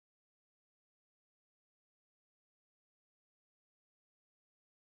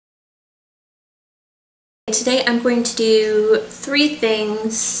Today I'm going to do 3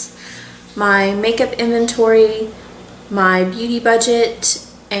 things: my makeup inventory, my beauty budget,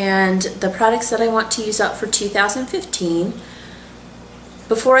 and the products that I want to use up for 2015.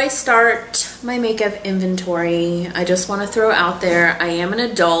 Before I start my makeup inventory, I just want to throw out there, I am an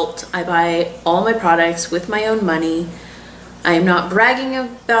adult. I buy all my products with my own money. I am not bragging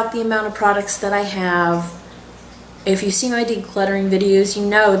about the amount of products that I have. If you see my decluttering videos, you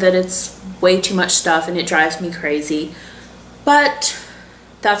know that it's way too much stuff and it drives me crazy. But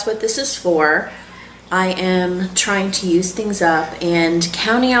that's what this is for. I am trying to use things up, and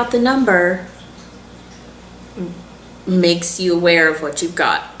counting out the number makes you aware of what you've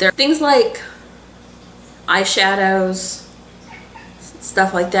got. There are things like eyeshadows,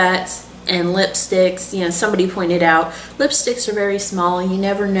 stuff like that, and lipsticks. You know, somebody pointed out lipsticks are very small. You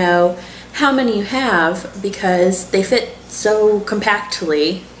never know how many you have because they fit so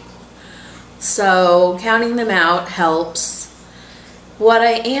compactly. So counting them out helps. What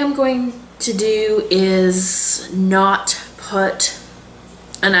I am going to do is not put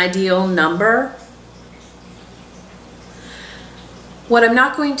an ideal number. What I'm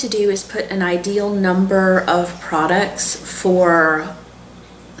not going to do is put an ideal number of products for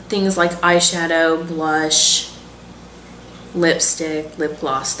things like eyeshadow, blush, lipstick, lip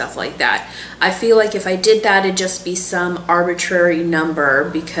gloss, stuff like that. I feel like if I did that, it'd just be some arbitrary number,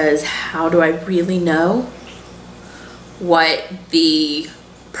 because how do I really know what the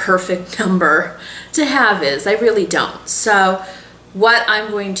perfect number to have is? I really don't. So what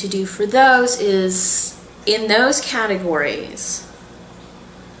I'm going to do for those is, in those categories,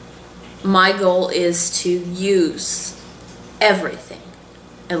 my goal is to use everything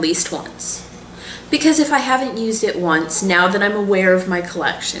at least once. Because if I haven't used it once, now that I'm aware of my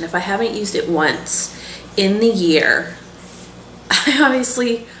collection, if I haven't used it once in the year, I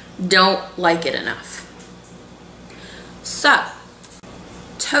obviously don't like it enough. So,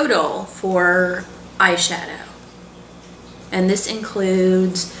 total for eyeshadow. And this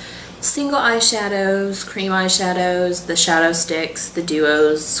includes single eyeshadows, cream eyeshadows, the shadow sticks, the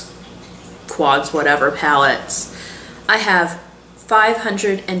duos, quads, whatever, palettes. I have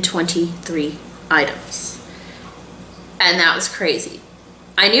 523 items, and that was crazy.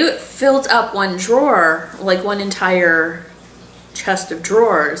 I knew it filled up one drawer, like one entire chest of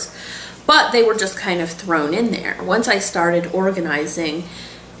drawers, but they were just kind of thrown in there. Once I started organizing,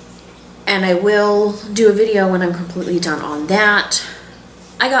 and I will do a video when I'm completely done on that,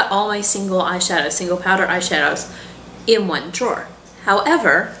 I got all my single eyeshadows, single powder eyeshadows in one drawer.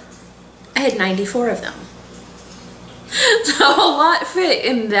 However, I had 94 of them. So a lot fit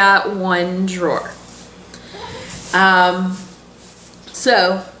in that one drawer.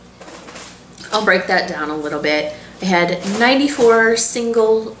 So I'll break that down a little bit. I had 94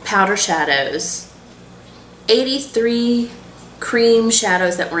 single powder shadows, 83 cream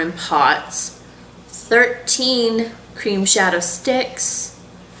shadows that were in pots, 13 cream shadow sticks,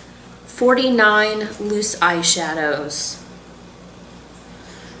 49 loose eyeshadows.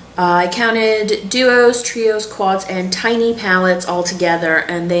 I counted duos, trios, quads, and tiny palettes all together,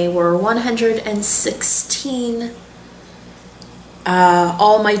 and they were 116.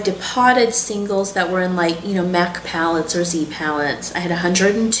 All my depotted singles that were in, like, you know, MAC palettes or Z palettes, I had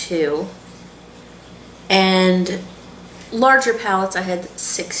 102. And larger palettes, I had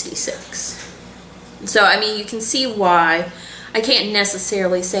 66. So, I mean, you can see why I can't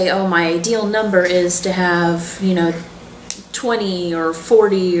necessarily say, oh, my ideal number is to have, you know, 20 or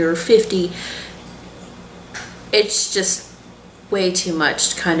 40 or 50. It's just way too much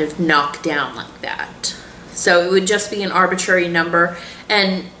to kind of knock down like that. So it would just be an arbitrary number,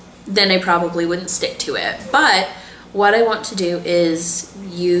 and then I probably wouldn't stick to it. But what I want to do is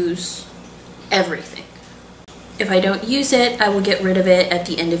use everything. If I don't use it, I will get rid of it at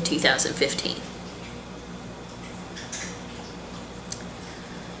the end of 2015.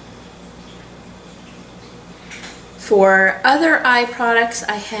 For other eye products,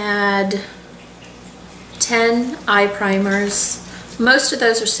 I had 10 eye primers. Most of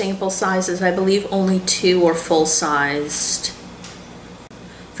those are sample sizes. I believe only 2 are full-sized.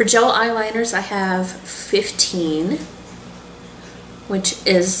 For gel eyeliners, I have 15, which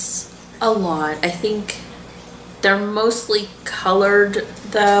is a lot. I think they're mostly colored,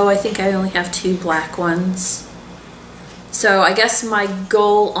 though. I think I only have 2 black ones. So I guess my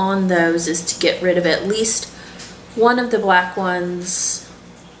goal on those is to get rid of at least one of the black ones.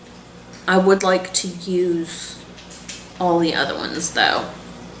 I would like to use all the other ones though.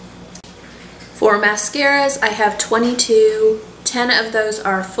 For mascaras, I have 22. 10 of those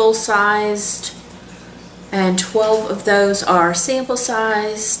are full-sized. and 12 of those are sample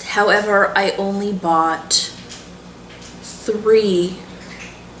sized. However, I only bought 3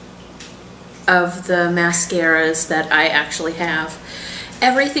 of the mascaras that I actually have.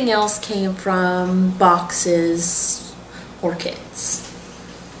 Everything else came from boxes or kits.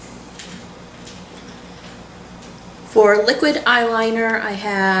 For liquid eyeliner, I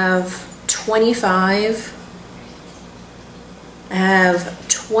have 25. I have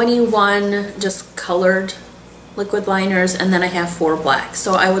 21 just colored liquid liners, and then I have 4 black.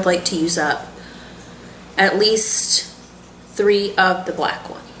 So I would like to use up at least 3 of the black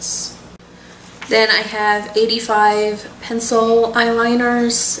ones. Then I have 85 pencil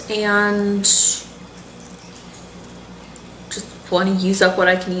eyeliners, and just want to use up what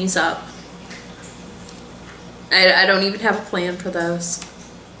I can use up. I don't even have a plan for those.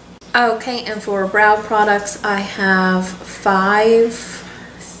 Okay, and for brow products, I have 5.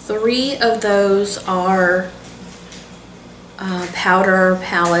 3 of those are powder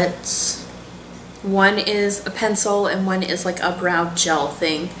palettes. 1 is a pencil and 1 is like a brow gel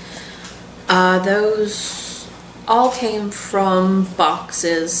thing. Those all came from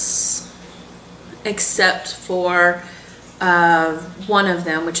boxes except for one of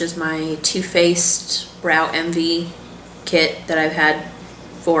them, which is my Too Faced Brow Envy kit that I've had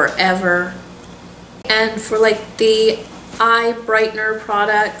forever. And for like the eye brightener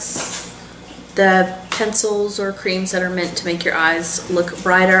products, the pencils or creams that are meant to make your eyes look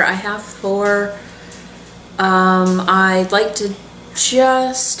brighter, I have 4. I'd like to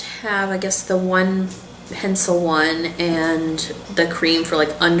just have, I guess, the one pencil one and the cream for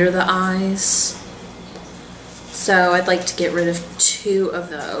like under the eyes. So I'd like to get rid of 2 of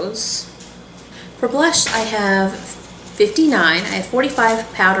those. For blush, I have 59. I have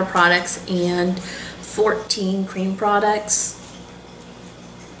 45 powder products and 14 cream products.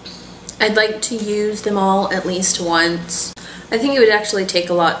 I'd like to use them all at least once. I think it would actually take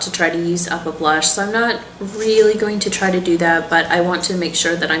a lot to try to use up a blush, so I'm not really going to try to do that, but I want to make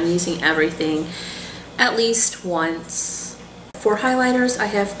sure that I'm using everything at least once. For highlighters, I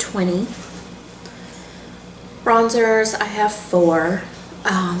have 20. Bronzers, I have 4.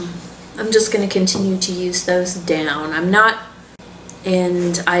 I'm just going to continue to use those down.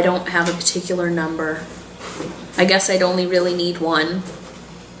 And I don't have a particular number. I guess I'd only really need 1.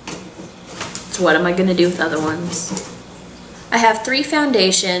 So what am I going to do with other ones? I have 3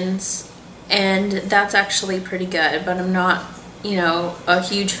 foundations, and that's actually pretty good, but I'm not, you know, a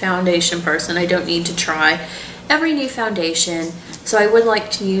huge foundation person. I don't need to try every new foundation, so I would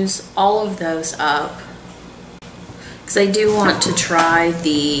like to use all of those up, because I do want to try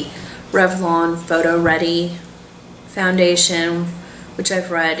the Revlon Photo Ready foundation, which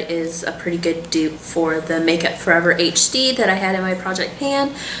I've read is a pretty good dupe for the Makeup Forever HD that I had in my project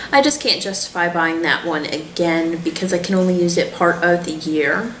pan. I just can't justify buying that one again because I can only use it part of the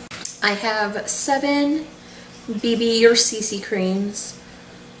year. I have 7 BB or CC creams.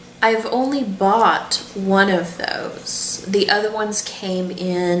 I've only bought 1 of those. The other ones came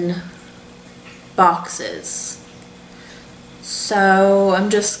in boxes. So I'm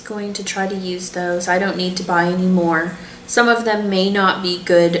just going to try to use those. I don't need to buy any more. Some of them may not be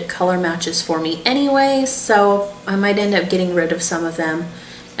good color matches for me anyway, so I might end up getting rid of some of them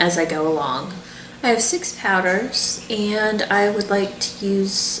as I go along. I have 6 powders, and I would like to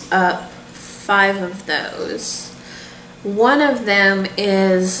use up 5 of those. One of them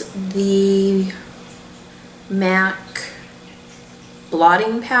is the MAC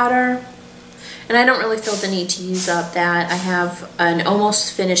blotting powder, and I don't really feel the need to use up that. I have an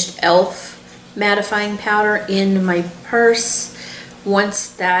almost finished e.l.f. mattifying powder in my purse. Once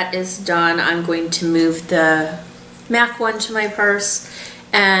that is done, I'm going to move the MAC one to my purse,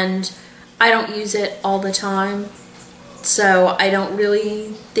 and I don't use it all the time, so I don't really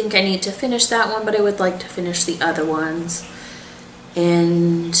think I need to finish that one, but I would like to finish the other ones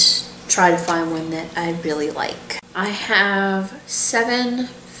and try to find one that I really like. I have 7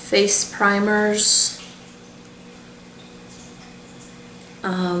 face primers.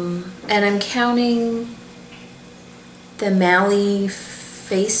 And I'm counting the Mally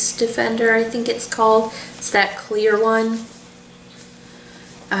Face Defender, I think it's called. It's that clear one.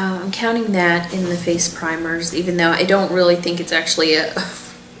 I'm counting that in the face primers, even though I don't really think it's actually a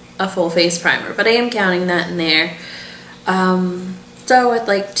full face primer, but I am counting that in there. So I'd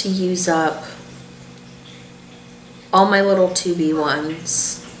like to use up all my little 2B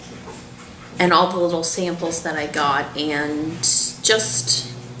ones and all the little samples that I got, and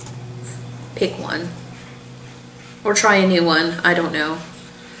just pick one or try a new one. I don't know.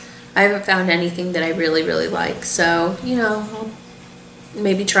 I haven't found anything that I really like, so you know, I'll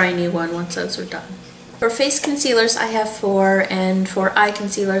maybe try a new one once those are done. For face concealers, I have 4, and for eye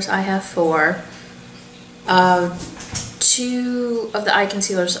concealers, I have 4. 2 of the eye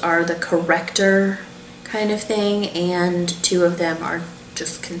concealers are the corrector kind of thing, and 2 of them are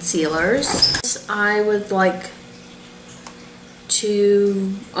just concealers. I would like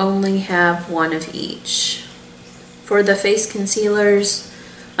to only have 1 of each. For the face concealers,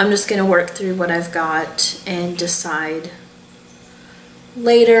 I'm just going to work through what I've got and decide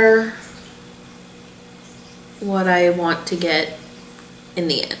later what I want to get in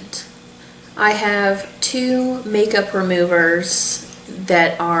the end. I have 2 makeup removers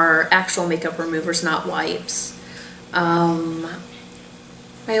that are actual makeup removers, not wipes. I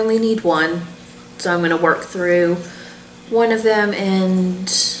only need 1, so I'm going to work through one of them and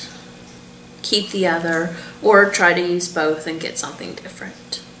keep the other, or try to use both and get something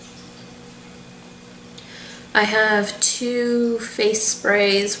different. I have 2 face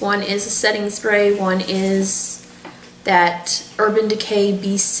sprays. One is a setting spray, one is that Urban Decay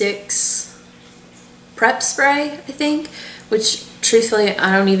B6 prep spray, I think, which truthfully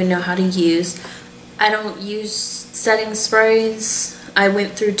I don't even know how to use. I don't use setting sprays. I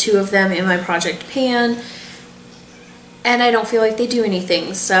went through 2 of them in my Project Pan, and I don't feel like they do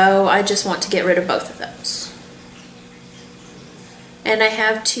anything, so I just want to get rid of both of those. And I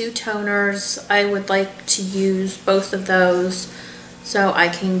have 2 toners. I would like to use both of those so I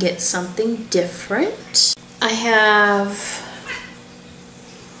can get something different. I have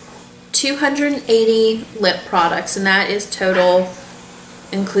 280 lip products, and that is total,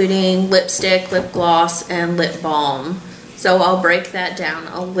 including lipstick, lip gloss, and lip balm. So I'll break that down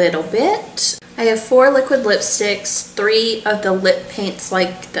a little bit. I have 4 liquid lipsticks, 3 of the lip paints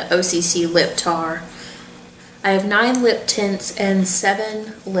like the OCC Lip Tar. I have 9 lip tints and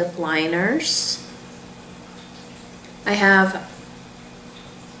 7 lip liners. I have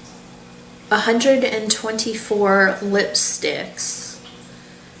 124 lipsticks.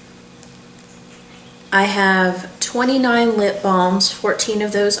 I have 29 lip balms. 14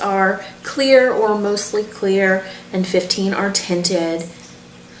 of those are clear or mostly clear, and 15 are tinted.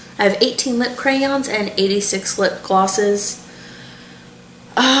 I have 18 lip crayons and 86 lip glosses.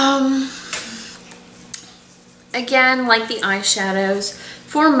 Again, like the eyeshadows,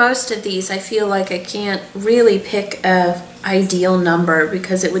 for most of these I feel like I can't really pick a ideal number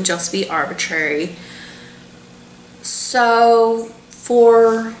because it would just be arbitrary. So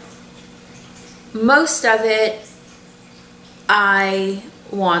for most of it, I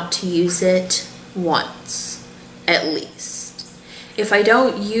want to use it once, at least. If I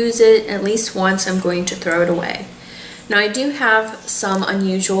don't use it at least once, I'm going to throw it away. Now I do have some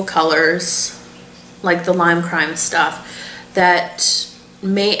unusual colors, like the Lime Crime stuff, that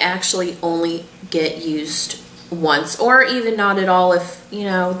may actually only get used once, or even not at all if, you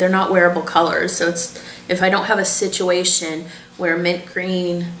know, they're not wearable colors. So it's, if I don't have a situation where mint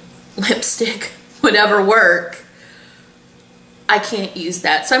green lipstick would ever work, I can't use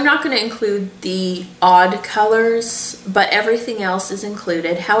that. So I'm not going to include the odd colors, but everything else is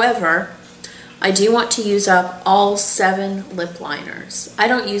included. However, I do want to use up all 7 lip liners. I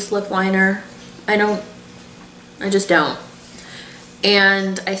don't use lip liner. I just don't.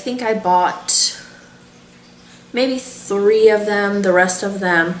 And I think I bought maybe 3 of them. The rest of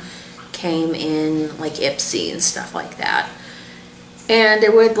them came in like Ipsy and stuff like that. And I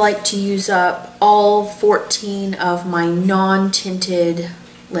would like to use up all 14 of my non-tinted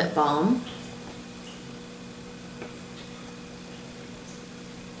lip balm.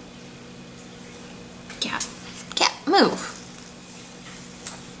 Cat, move.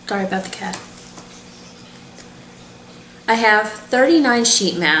 Sorry about the cat. I have 39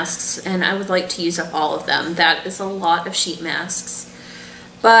 sheet masks, and I would like to use up all of them. That is a lot of sheet masks.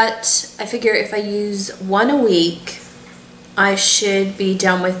 But I figure if I use 1 a week, I should be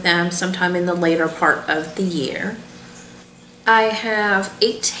done with them sometime in the later part of the year. I have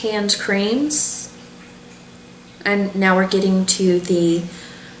 8 hand creams, and now we're getting to the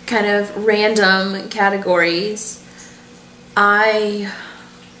kind of random categories. I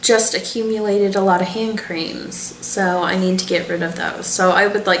just accumulated a lot of hand creams, so I need to get rid of those. So I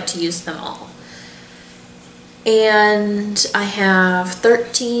would like to use them all. And I have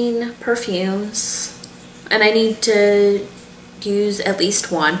 13 perfumes, and I need to use at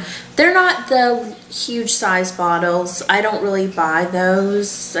least 1. They're not the huge size bottles. I don't really buy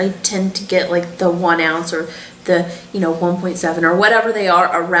those. I tend to get like the 1 ounce or the, you know, 1.7 or whatever they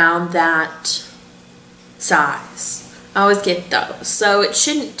are around that size. I always get those, so it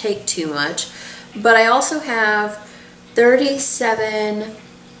shouldn't take too much. But I also have 37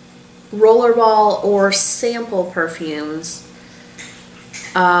 rollerball or sample perfumes.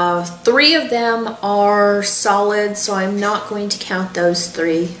 3 of them are solid, so I'm not going to count those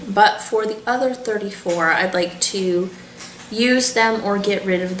 3. But for the other 34, I'd like to use them or get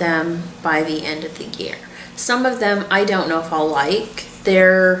rid of them by the end of the year. Some of them I don't know if I'll like.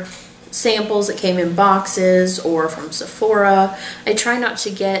 They're samples that came in boxes or from Sephora. I try not to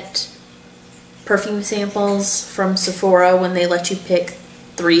get perfume samples from Sephora when they let you pick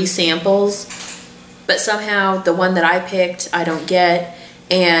 3 samples, but somehow the one that I picked I don't get,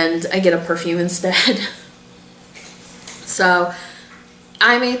 and I get a perfume instead. So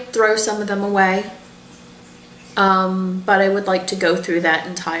I may throw some of them away, but I would like to go through that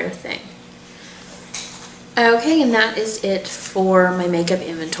entire thing. Okay, and that is it for my makeup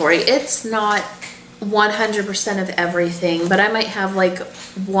inventory. It's not 100% of everything, but I might have like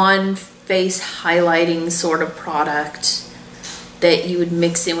one face highlighting sort of product that you would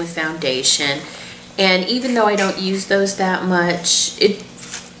mix in with foundation. And even though I don't use those that much,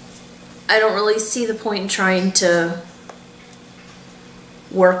 I don't really see the point in trying to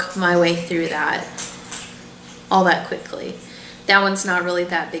work my way through that all that quickly. That one's not really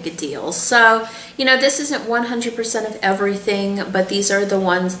that big a deal. So, you know, this isn't 100% of everything, but these are the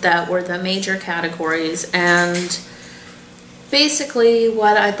ones that were the major categories. And basically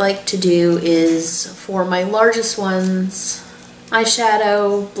what I'd like to do is, for my largest ones,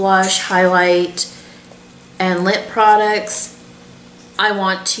 eyeshadow, blush, highlight, and lip products, I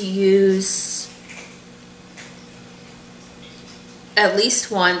want to use at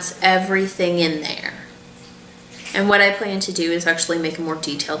least once everything in there. And what I plan to do is actually make a more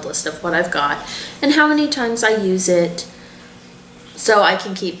detailed list of what I've got and how many times I use it, so I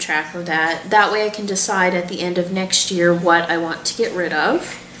can keep track of that. That way I can decide at the end of next year what I want to get rid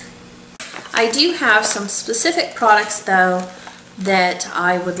of. I do have some specific products though that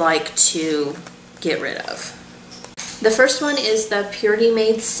I would like to get rid of. The first one is the Purity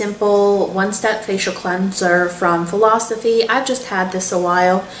Made Simple One-Step Facial Cleanser from Philosophy. I've just had this a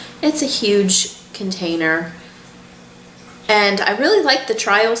while. It's a huge container. And I really like the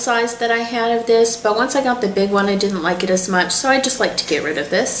trial size that I had of this, but once I got the big one, I didn't like it as much, so I just like to get rid of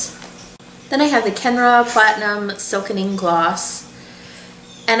this. Then I have the Kenra Platinum Silkening Gloss.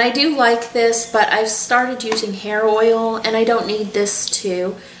 And I do like this, but I've started using hair oil, and I don't need this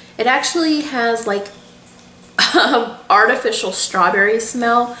too. It actually has like artificial strawberry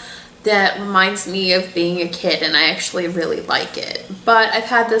smell that reminds me of being a kid, and I actually really like it. But I've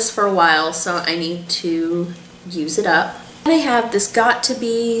had this for a while, so I need to use it up. And I have this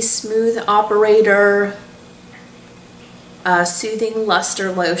Got2b Smooth Operator Soothing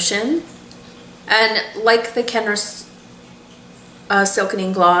Luster Lotion. And like the Kenra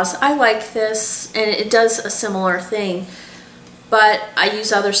Silkening Gloss, I like this, and it does a similar thing. But I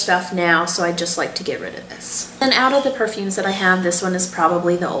use other stuff now, so I just like to get rid of this. And out of the perfumes that I have, this one is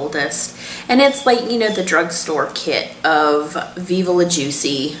probably the oldest. And it's like, you know, the drugstore kit of Viva La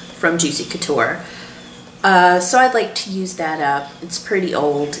Juicy from Juicy Couture. So I'd like to use that up. It's pretty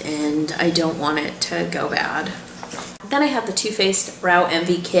old and I don't want it to go bad. Then I have the Too Faced Brow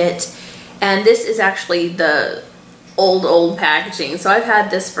Envy Kit, and this is actually the old packaging, so I've had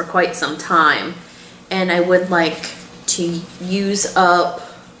this for quite some time, and I would like to use up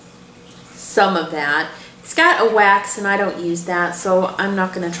some of that. It's got a wax and I don't use that, so I'm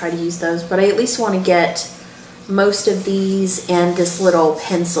not going to try to use those, but I at least want to get most of these and this little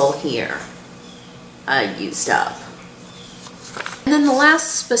pencil here used up. And then the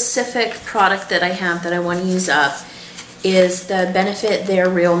last specific product that I have that I want to use up is the Benefit They're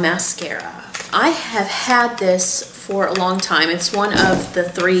Real Mascara. I have had this for a long time. It's one of the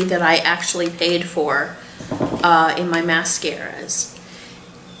 3 that I actually paid for in my mascaras.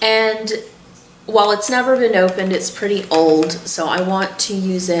 And while it's never been opened, it's pretty old, so I want to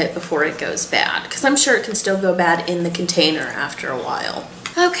use it before it goes bad, because I'm sure it can still go bad in the container after a while.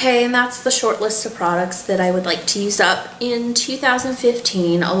 Okay, and that's the short list of products that I would like to use up in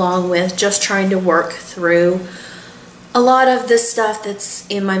 2015, along with just trying to work through a lot of the stuff that's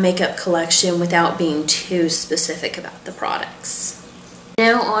in my makeup collection without being too specific about the products.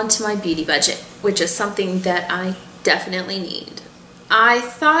 Now on to my beauty budget, which is something that I definitely need. I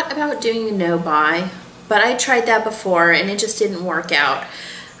thought about doing a no-buy, but I tried that before and it just didn't work out.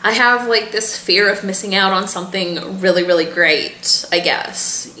 I have like this fear of missing out on something really, really great, I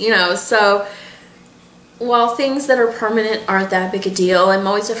guess. You know, so while things that are permanent aren't that big a deal, I'm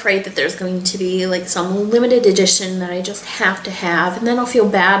always afraid that there's going to be like some limited edition that I just have to have, and then I'll feel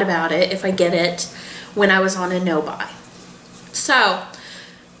bad about it if I get it when I was on a no-buy. So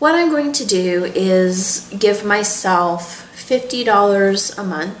what I'm going to do is give myself $50 a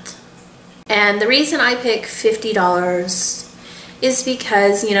month. And the reason I pick $50 is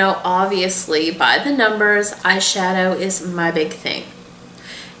because, you know, obviously by the numbers, eyeshadow is my big thing.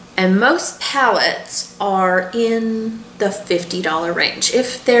 And most palettes are in the $50 range.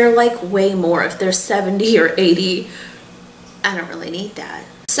 If they're like way more, if they're 70 or 80, I don't really need that.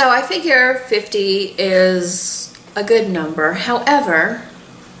 So I figure 50 is a good number. However,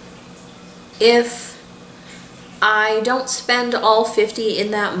 if I don't spend all 50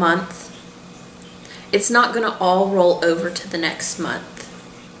 in that month, it's not going to all roll over to the next month.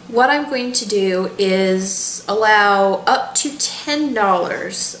 What I'm going to do is allow up to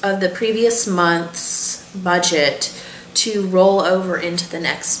 $10 of the previous month's budget to roll over into the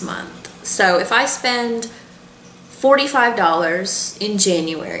next month. So if I spend $45 in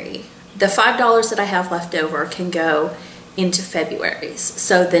January, the $5 that I have left over can go into February's.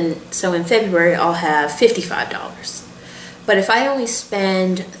 So in February I'll have $55. But if I only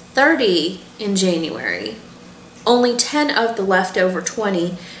spend $30 in January, only 10 of the leftover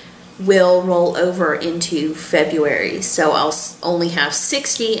 20 will roll over into February. So I'll only have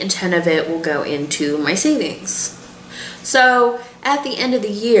 60 and 10 of it will go into my savings. So at the end of the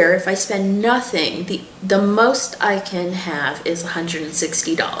year, if I spend nothing, the most I can have is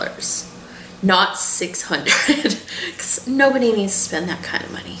 $160. Not $600, because nobody needs to spend that kind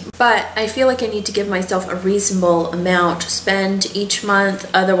of money. But I feel like I need to give myself a reasonable amount to spend each month,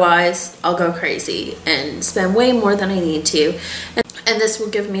 otherwise I'll go crazy and spend way more than I need to. And this will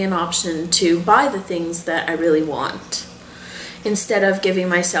give me an option to buy the things that I really want, instead of giving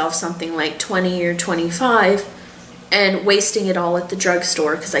myself something like 20 or 25 and wasting it all at the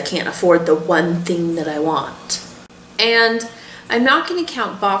drugstore because I can't afford the one thing that I want. And I'm not going to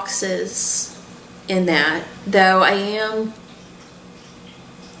count boxes in that, though I am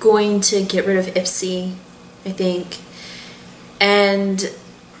going to get rid of Ipsy, I think, and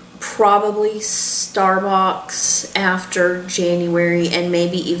probably Starbucks after January, and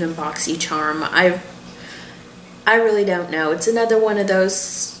maybe even BoxyCharm. I really don't know. It's another one of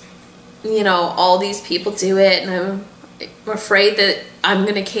those, you know, all these people do it, and I'm afraid that I'm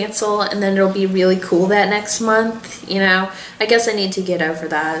gonna cancel and then it'll be really cool that next month, you know. I guess I need to get over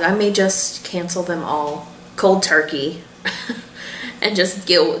that. I may just cancel them all cold turkey and just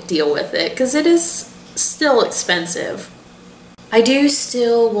deal with it, because it is still expensive. I do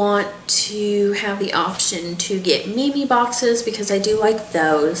still want to have the option to get Mimi boxes because I do like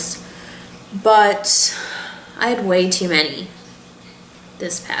those, but I had way too many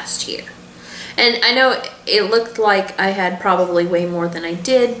this past year. And I know it looked like I had probably way more than I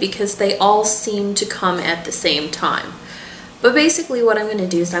did because they all seem to come at the same time. But basically what I'm going to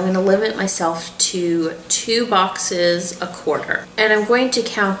do is I'm going to limit myself to 2 boxes a quarter. And I'm going to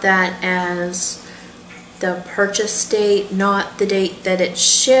count that as the purchase date, not the date that it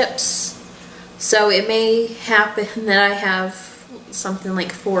ships. So it may happen that I have something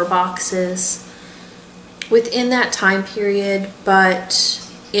like 4 boxes within that time period, but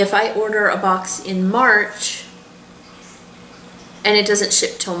if I order a box in March and it doesn't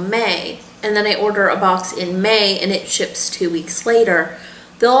ship till May, and then I order a box in May and it ships 2 weeks later,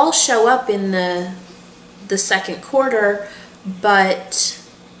 they'll all show up in the second quarter, but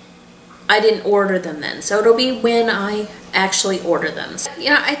I didn't order them then. So it'll be when I actually order them. So,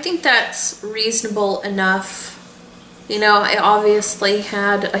 you know, I think that's reasonable enough. You know, I obviously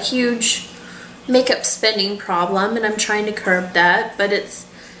had a huge makeup spending problem and I'm trying to curb that, but it's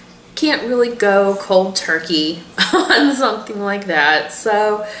can't really go cold turkey on something like that.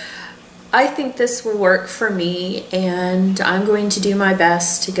 So I think this will work for me, and I'm going to do my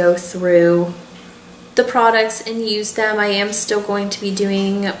best to go through the products and use them. I am still going to be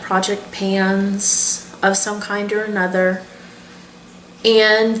doing project pans of some kind or another,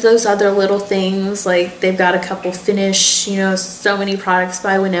 and those other little things, like they've got a couple finish, you know, so many products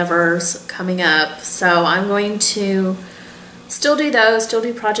by whenever's coming up. So I'm going to still do those, still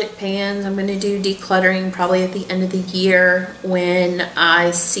do project pans. I'm going to do decluttering probably at the end of the year when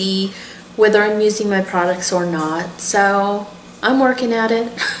I see whether I'm using my products or not. So I'm working at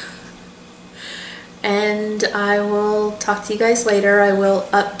it. And I will talk to you guys later. I will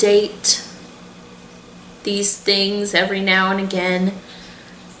update these things every now and again.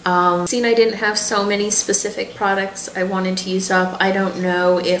 Seeing I didn't have so many specific products I wanted to use up, I don't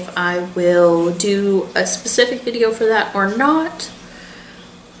know if I will do a specific video for that or not,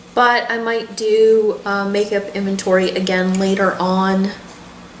 but I might do makeup inventory again later on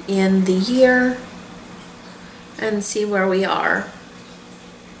in the year and see where we are.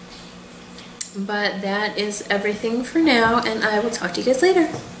 But that is everything for now, and I will talk to you guys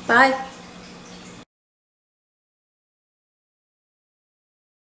later. Bye.